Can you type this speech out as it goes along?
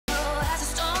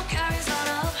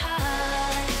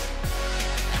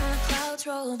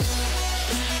control.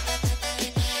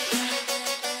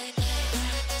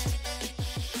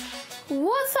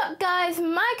 What's up guys,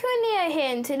 Michael and Neo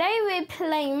here, and today we're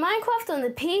playing Minecraft on the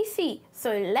PC.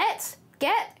 So let's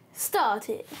get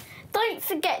started. Don't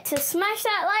forget to smash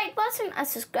that like button and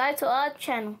subscribe to our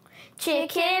channel,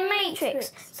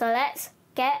 Chickenmatrix. So let's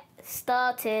get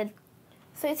started.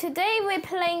 So today we're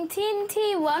playing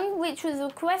TNT RUN, which was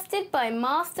requested by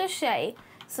Master Shay.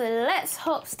 So let's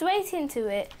hop straight into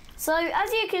it. So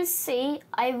as you can see,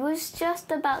 I was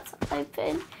just about to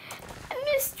open a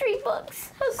mystery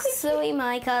box. Silly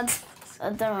my cards.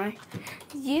 Don't worry.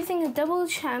 Using a double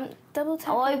tap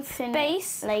I'll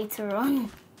space later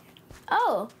on.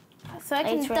 Oh, so I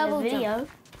can double video.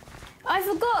 I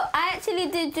forgot. I actually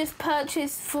did just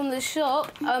purchase from the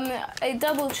shop a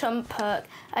double jump perk.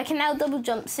 I can now double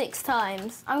jump 6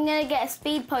 times. I'm gonna get a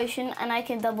speed potion and I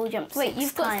can double jump 6 times. Wait,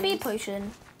 you've got speed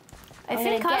potion? I I'm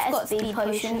think gonna I've get got a speed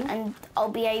potion and I'll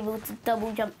be able to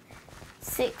double jump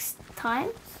 6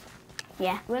 times.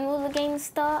 Yeah. When will the game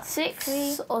start? 6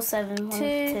 3, or 7. 2,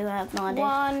 I have no idea.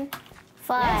 1.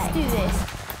 5. Let's do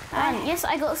this. And yes,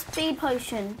 I got a speed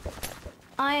potion.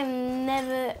 I am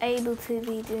never able to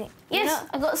be doing... Yes,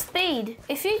 I got speed.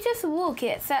 If you just walk,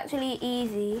 it's actually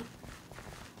easy.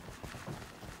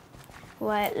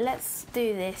 Right, let's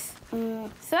do this.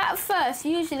 So at first,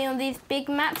 usually on these big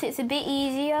maps, it's a bit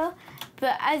easier.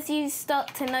 But as you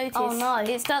start to notice,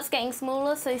 it starts getting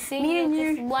smaller, so soon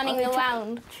you're just running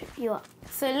around.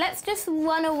 So let's just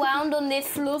run around on this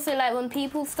floor, so like when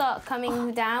people start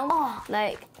coming down,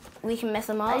 like we can mess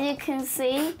them up. As you can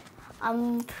see,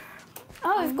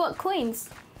 we've got coins.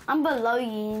 I'm below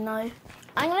you, you know.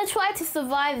 I'm gonna try to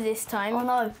survive this time. Oh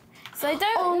no. So I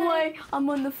don't Oh know. wait, I'm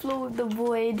on the floor with the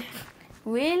void.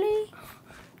 Really?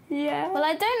 Yeah. Well,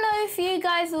 I don't know if you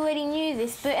guys already knew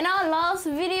this, but in our last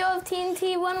video of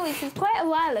TNT RUN, which was quite a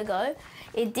while ago,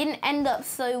 it didn't end up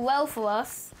so well for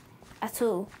us at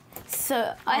all.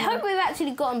 So I hope we've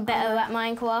actually gotten better at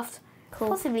Minecraft. Cool.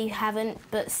 Possibly haven't,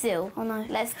 but still. Oh no.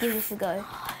 Let's give this a go.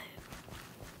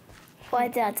 Why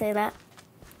did I say that?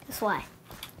 That's why.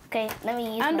 Okay, let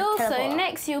me use And my also, teleporter.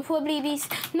 next you'll probably be...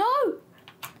 No!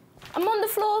 I'm on the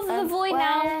floor of the void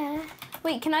now.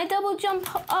 Wait, can I double jump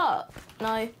up?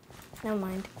 No. Never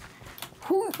mind.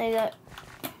 There you go.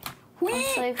 I'm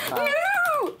so far.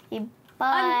 No! Bye.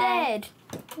 I'm dead.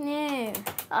 No.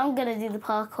 I'm gonna do the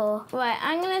parkour. Right,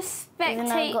 I'm gonna Even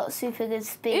though I've spectate. got super good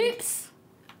speed. Oops!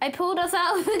 I pulled us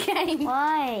out of the game.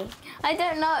 Why? I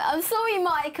don't know. I'm sorry,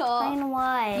 Michael. Explain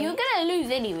why. You're gonna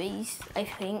lose anyways, I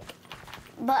think.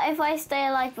 But if I stay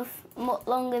alive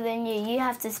longer than you, you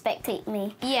have to spectate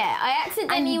me. Yeah, I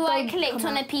accidentally And right-clicked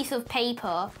don't on a piece of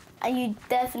paper. And you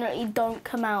definitely don't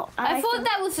come out. And I thought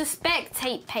that was a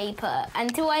spectate paper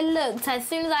until I looked. As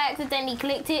soon as I accidentally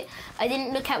clicked it, I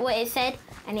didn't look at what it said,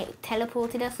 and it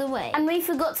teleported us away. And we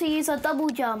forgot to use our double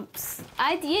jumps.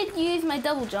 I did use my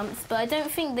double jumps, but I don't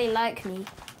think they like me.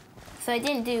 So I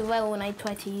didn't do well when I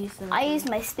tried to use them. I used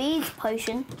my speed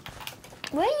potion.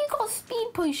 Where you got speed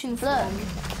potion from? Look.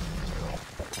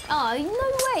 Oh,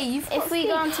 no way. You've got If we speed.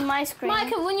 go onto my screen.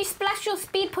 Michael, when you splash your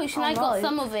speed potion, Oh, I got no.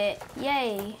 some of it.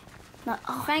 Yay. No.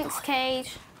 Oh, Thanks,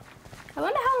 Cage. I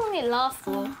wonder how long it lasts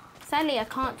for. Sadly, I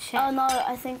can't check. Oh no,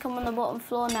 I think I'm on the bottom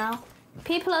floor now.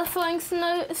 People are throwing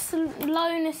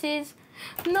slownesses.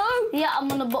 No! Yeah, I'm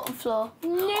on the bottom floor. No!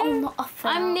 Oh, no, I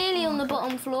fell I'm out. nearly Oh on my the God.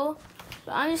 bottom floor.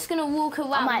 But I'm just going to walk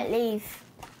around. I might leave.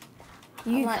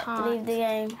 You I might can't. leave the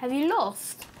game. Have you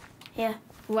lost? Yeah.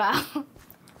 Wow.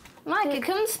 Micah,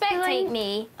 come spectate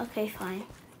me. Okay, fine.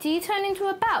 Do you turn into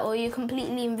a bat or are you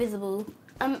completely invisible?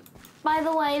 By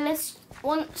the way,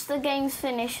 once the game's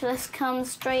finished, let's come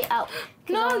straight out.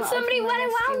 No, somebody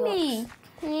went around me.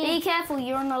 Be careful,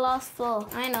 you're on the last floor.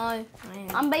 I know.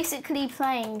 I'm basically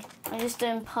playing. I'm just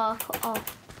doing parkour. Oh.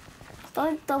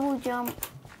 Don't double jump.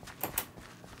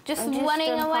 Just I'm just running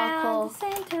doing around parkour. the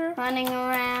center. Running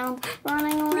around,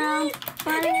 running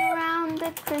around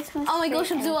the Christmas Oh my tree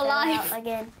gosh, I'm and still fell alive. out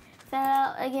again, fell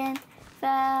out again,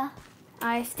 fell.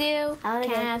 I still Out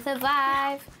again. can't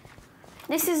survive.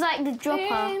 This is like the dropper.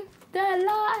 In the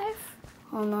life.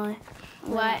 Oh no.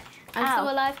 What? I'm Ow. still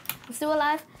alive. I'm still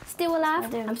alive. Still alive. I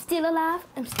do. I'm still alive.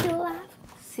 I'm still alive.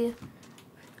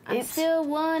 I'm Oops. still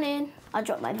running. I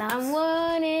dropped my mouse. I'm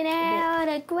running out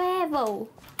of gravel.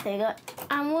 There you go.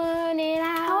 I'm running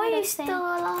out. How are you of still sand.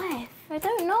 alive? I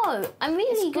don't know. I'm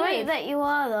really It's great good. that you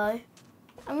are though.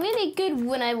 I'm really good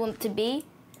when I want to be.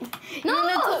 You're in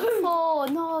the top No! 4.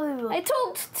 No. I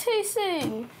talked too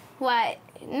soon. Right.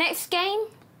 Next game.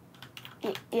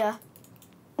 Yeah.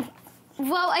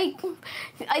 Well,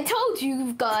 I told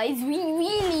you guys, we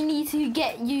really need to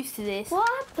get used to this. What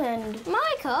happened?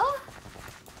 Micah,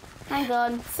 Hang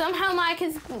on. Somehow Mike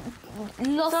has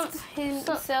lost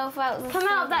himself out. Come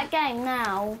out of that game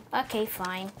now. Okay,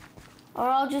 fine. Or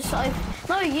I'll just open.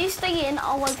 No, you stay in.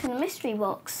 I'll open the mystery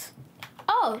box.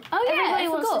 Oh yeah. Everybody I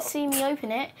wants forgot. to see me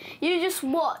open it. You just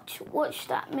watch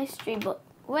that mystery box.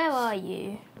 Where are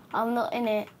you? I'm not in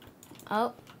it.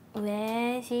 Oh,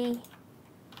 where is he?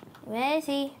 Where is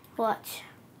he? Watch.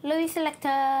 Louis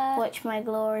Selector. Watch my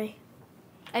glory.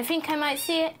 I think I might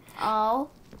see it. Oh.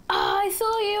 Oh, I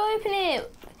saw you open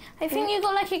it. I think you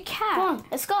got like a cat. Come on,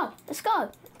 let's go. Let's go.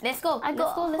 Let's go. I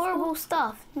got let's horrible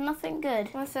stuff. Nothing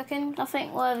good. 1 second.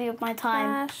 Nothing worthy of my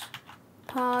time. Smash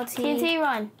party. TNT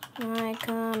run.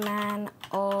 Michael, man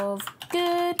of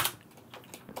good.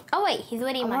 Oh wait, he's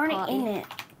already in I'm my already party. in it.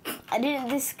 I didn't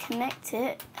disconnect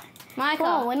it. Michael.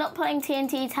 Come on, we're not playing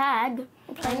TNT tag.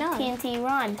 We're playing know. TNT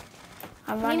run.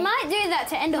 I'm running. We might do that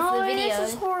to end off the video. No,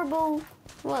 this is horrible.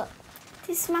 What?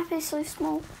 This map is so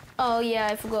small. Oh yeah,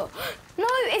 I forgot. No,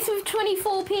 it's with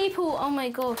 24 people. Oh my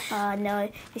gosh. No,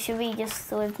 it should be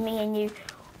just with me and you.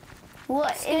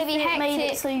 What It's if gonna be it made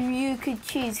hectic. it so you could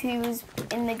choose who was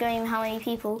in the game, how many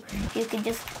people? We could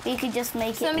just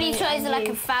make Somebody it. tries like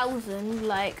you. 1,000.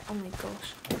 Like, oh my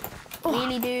gosh.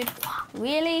 Really, dude?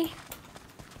 Really?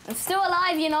 I'm still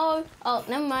alive, you know. Oh,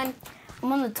 never mind.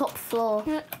 I'm on the top floor.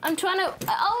 I'm trying to.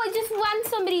 Oh, I just ran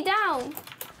somebody down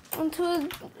onto a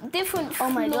different floor.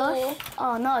 Oh my gosh.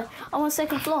 Oh no, I'm on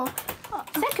second floor.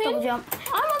 Second? Double jump.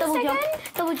 I'm on Double second.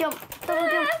 jump. Double jump. Double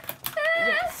jump.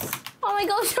 Yes. Oh my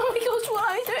gosh, what am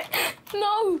I doing?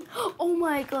 No. Oh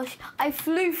my gosh, I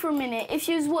flew for a minute. If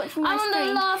she was watching my I'm on the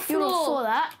stream, last you would have floor. saw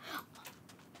that.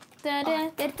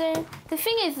 The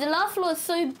thing is, the last floor is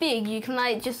so big, you can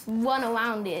like just run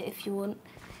around it if you want.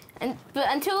 But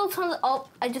until oh,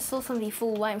 I just saw somebody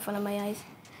fall right in front of my eyes.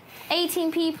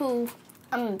 18 people.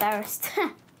 I'm embarrassed.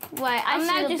 Right, I'm should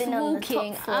now have just been on the top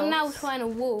walking. I'm now floors. trying to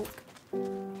walk.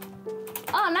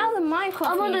 Oh, now the Minecraft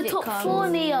I'm on the music top comes. floor,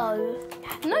 Neo.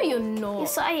 No, you're not.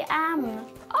 Yes, I am.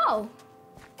 Oh.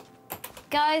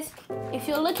 Guys, if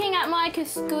you're looking at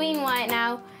Micah's screen right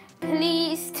now,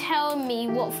 please tell me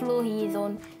what floor he is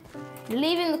on.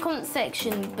 Leave in the comment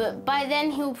section, but by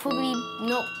then he'll probably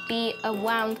not be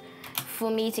around for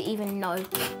me to even know.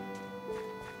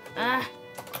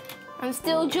 I'm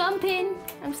still jumping.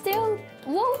 I'm still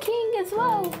walking as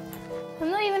well.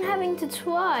 I'm not even having to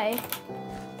try.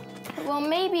 Well,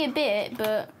 maybe a bit,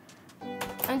 but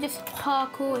I'm just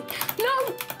parkouring.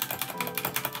 No!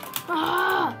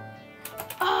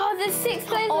 There's 6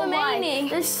 players remaining.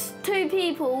 There's 2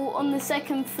 people on the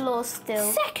second floor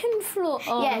still. Second floor?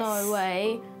 Oh, Yes. no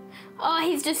way. Oh,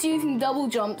 he's just using double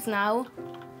jumps now.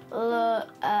 Look,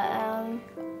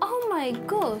 Oh my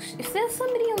gosh. If there's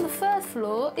somebody on the first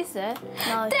floor, is there?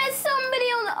 No. There's somebody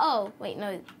on the... Oh, wait,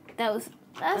 no. That was...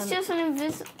 that's just an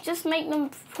just make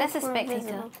them. That's a proper spectator.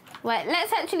 invisible. Right,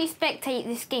 let's actually spectate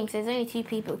this game, so there's only 2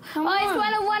 people. Come He's on.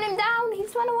 trying to run him down.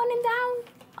 He's trying to run him down.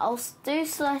 I'll do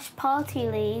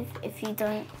 /party leave if you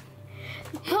don't.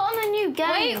 Put on a new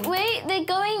game. Wait, they're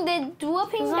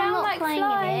dropping 'Cause I'm down not like playing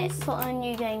flies. in it. Put on a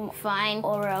new game Fine.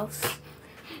 or else.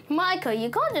 Micah, you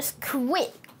can't just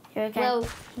quit. You're okay. Well,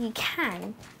 you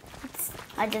can.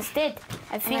 I just did.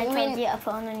 I think I told you to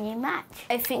put on a new match.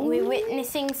 I think we're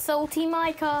witnessing Salty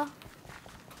Micah.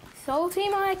 Salty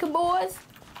Micah, boys.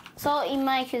 Salty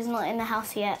Mike is not in the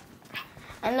house yet.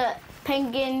 And look,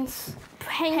 penguins.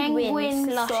 Penguin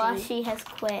slushy. Slushy has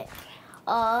quit.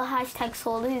 Hashtag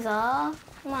sore loser.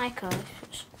 Micah.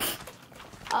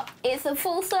 It's a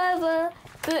full server,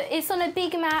 but it's on a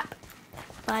big map.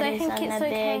 But I it's think on it's a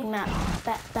okay. big map.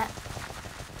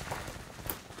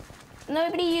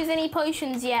 Nobody used any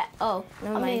potions yet. Oh,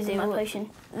 never I'm mind. using my potion.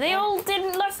 They all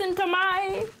didn't listen to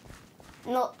my...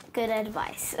 Not good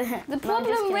advice. The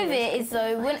problem with it is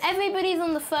though, when everybody's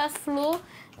on the first floor,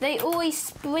 they always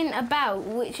sprint about,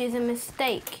 which is a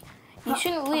mistake. You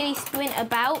shouldn't really sprint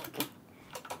about,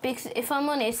 because if I'm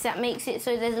honest, that makes it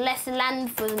so there's less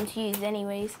land for them to use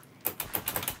anyways.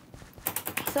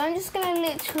 So I'm just gonna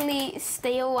literally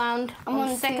stay around I'm on on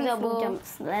the second double floor.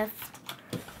 jumps left.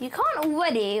 You can't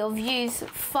already have used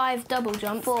 5 double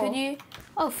jumps, 4. could you?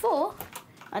 Oh, 4?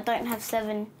 I don't have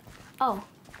 7. Oh,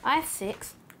 I have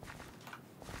 6.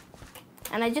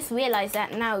 And I just realised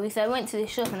that now because I went to the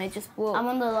shop and I just bought. I'm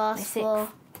on the last floor.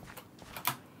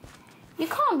 You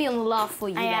can't be on the last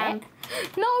floor yet. I am.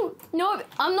 No,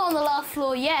 I'm not on the last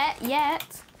floor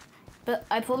yet. But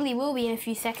I probably will be in a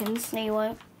few seconds. No, you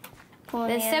won't. Come on,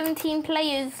 There's here. 17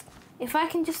 players. If I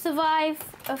can just survive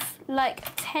like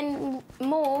 10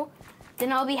 more,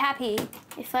 then I'll be happy.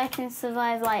 If I can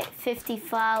survive like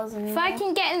 50,000. If I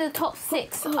can get in the top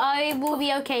 6, I will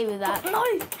be okay with that. No!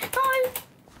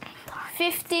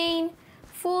 15,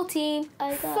 14,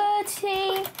 I got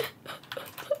 13,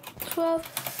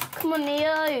 12. Come on,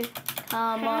 Neo.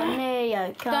 Come on,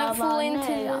 Neo. Come Don't fall on, into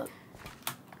Neo.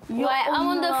 the... Right, I'm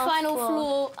on the last final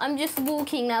floor. I'm just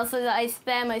walking now so that I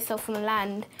spare myself from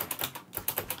land.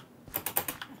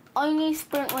 Only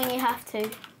sprint when you have to.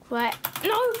 Right.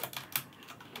 No!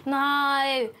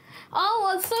 No!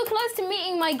 Oh, I'm so close to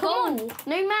meeting my Come goal. on,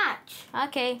 new match.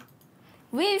 Okay.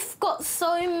 We've got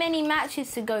so many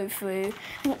matches to go through.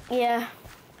 Yeah.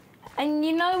 And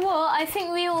you know what? I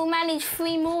think we will manage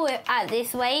 3 more at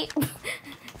this rate.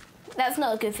 That's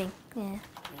not a good thing. Yeah.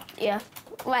 Yeah.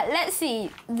 Right, let's see.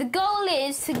 The goal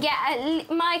is to get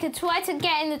Micah, try to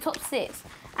get in the top 6.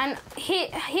 And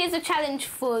here's a challenge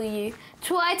for you.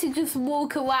 Try to just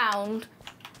walk around.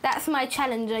 That's my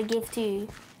challenge I give to you.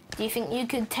 Do you think you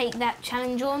could take that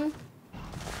challenge on?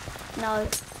 No.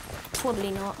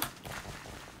 Probably not.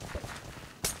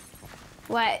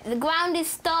 Right, the ground is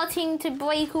starting to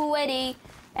break already.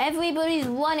 Everybody's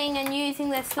running and using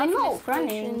their swiftness I'm not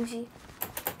running. potions.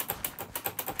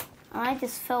 I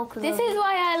just fell because This is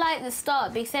why I like the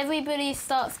start, because everybody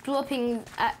starts dropping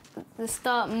at the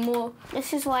start more.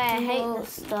 This is why I hate more the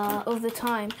start. of the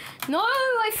time. No,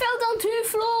 I fell down 2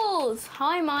 floors.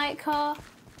 Hi, Micah.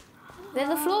 There's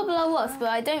a floor below us, but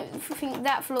I don't think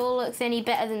that floor looks any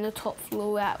better than the top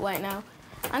floor we're at right now.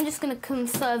 I'm just going to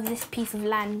conserve this piece of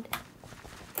land.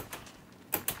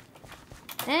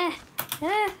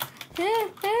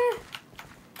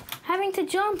 Having to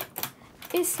jump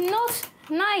is not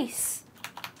nice.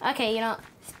 Okay, you know,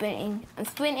 sprinting and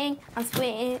sprinting and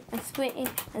sprinting and sprinting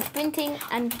and sprinting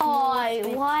and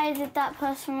Why did that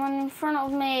person run in front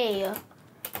of me?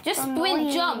 just sprint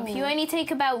Annoying. jump. You only take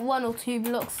about 1 or 2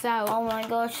 blocks out. Oh my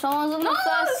gosh, someone's on No! the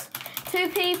first 2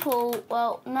 people.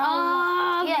 Well,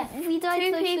 no. Yeah, we died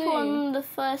 2 so people soon. on the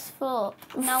first floor.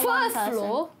 Now First one person.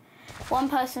 floor. One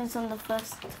person's on the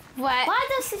first. Right. Why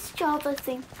does this Java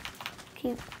thing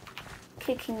keep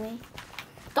kicking me?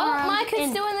 Oh, Micah's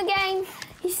still in the game.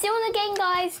 He's still in the game,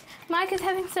 guys. Micah's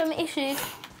having some issues.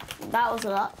 That was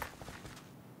luck.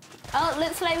 Oh,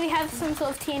 looks like we have some sort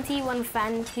of TNT RUN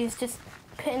fan who's just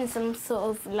putting some sort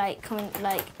of like comment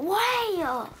like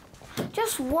Why?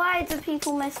 Just why do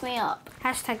people mess me up?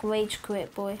 hashtag rage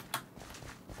quit, boy.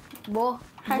 Boy.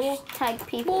 Hashtag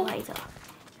people Boy. hater.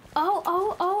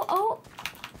 Oh.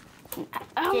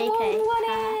 I'm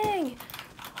running.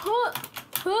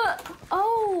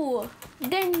 Oh.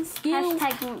 Then skill.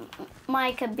 Hashtag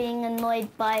Micah being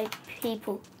annoyed by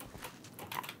people.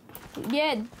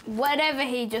 Yeah, whatever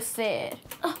he just said.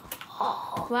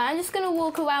 Right, I'm just gonna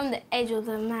walk around the edge of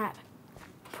the map.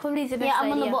 Probably the best Yeah,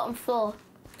 I'm on idea. the bottom floor.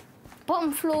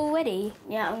 Bottom floor already.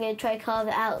 Yeah, I'm gonna try to carve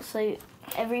it out so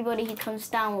everybody who comes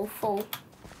down will fall.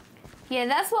 Yeah,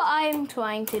 that's what I'm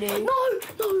trying to do. No.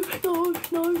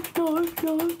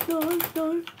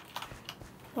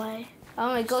 Why? Oh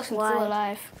my gosh, I'm Why? still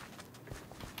alive.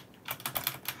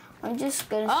 I'm just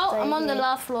gonna Oh, stay I'm on the here.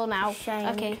 last floor now. Shame.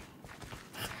 Okay.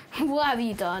 What have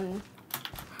you done?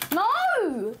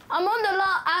 No! I'm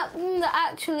on the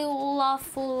actual last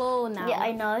floor now. Yeah,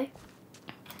 I know.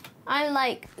 I'm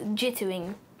like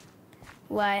jittering.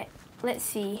 Right, let's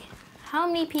see. How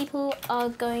many people are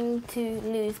going to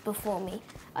lose before me?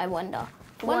 I wonder.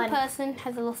 One One. person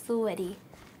has lost already.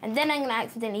 And then I'm going to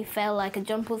accidentally fail like a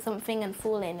jump or something and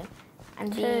fall in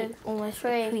and be 2, almost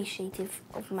 3, appreciative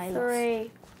of my loss.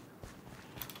 3.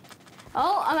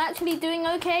 Oh, I'm actually doing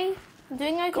okay. I'm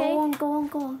doing okay. Go on.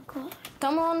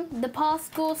 Come on, the pass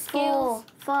score skills.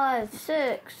 4, 5,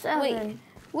 6, 7. Wait,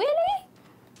 really?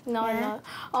 No, Yeah. no.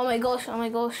 Oh my gosh.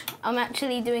 I'm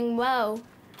actually doing well.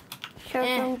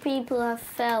 Certain people have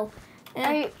fell.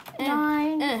 8,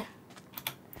 9. 9.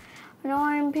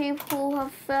 9 people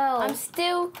have fell. I'm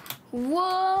still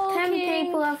walking. 10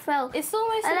 people have fell. It's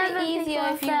almost a 11 bit easier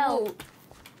people if you fell. walk.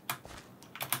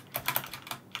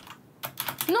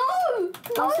 No!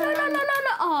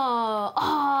 Oh,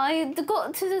 I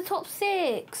got to the top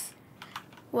 6.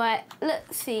 Right,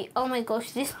 let's see. Oh my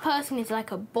gosh, this person is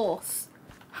like a boss.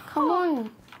 Come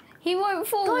on. He won't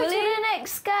fall, Go will to he? the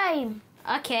next game.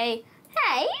 Okay.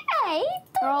 Hey,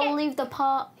 Or don't I'll leave the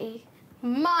party.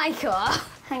 Micah,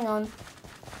 Hang on.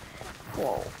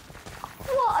 whoa.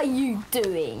 What are you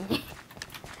doing?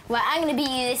 Right, I'm going to beat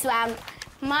you this round.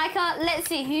 Micah, let's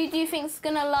see. Who do you think's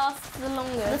going to last the The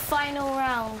longest? final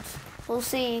round. We'll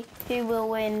see who will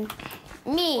win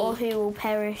Me. or who will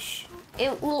perish.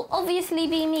 It will obviously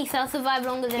be me, so I'll survive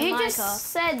longer than You Micah. just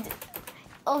said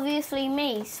obviously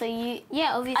me, so you.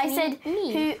 Yeah, obviously I said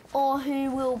me.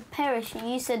 who will perish,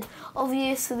 and you said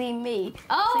obviously me.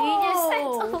 Oh! So you just said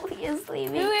obviously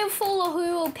me. Who will fall or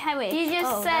who will perish? You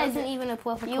just that said wasn't even a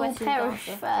proper you will question. perish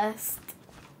first.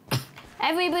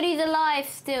 Everybody's alive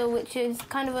still, which is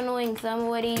kind of annoying because I'm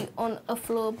already on a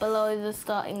floor below the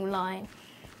starting line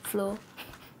floor.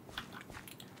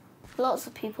 Lots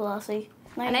of people are, so...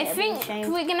 And I think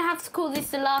we're going to have to call this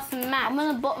the last match. I'm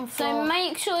on the bottom floor. So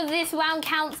make sure this round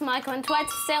counts, Michael, and try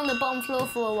to stay on the bottom floor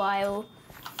for a while.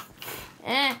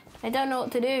 I don't know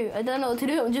what to do.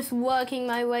 I'm just working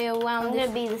my way around. I'm going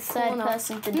to be the third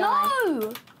person to die.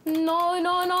 No! No. All the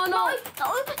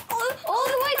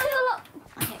way to the left.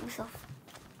 I hit myself.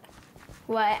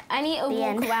 Right, I need to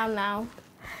walk around now.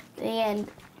 The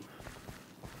end.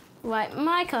 Right,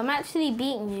 Micah, I'm actually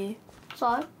beating you.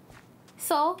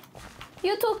 So?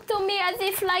 You talk to me as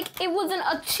if like it was an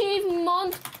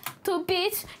achievement to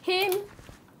beat him.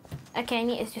 Okay, I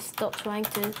need to just stop trying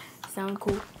to sound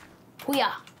cool.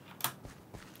 Hoo-yah.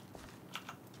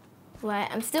 Right,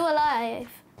 I'm still alive.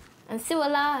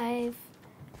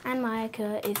 And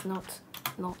Micah is not.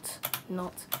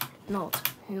 No!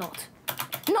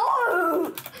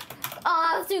 Oh,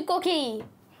 I was too cocky.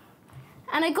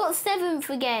 And I got 7th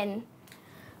again.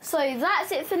 So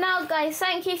that's it for now, guys.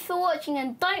 Thank you for watching,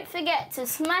 and don't forget to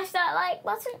smash that like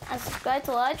button and subscribe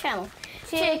to our channel.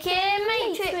 Chicken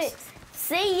Matrix.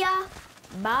 See ya.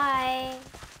 Bye.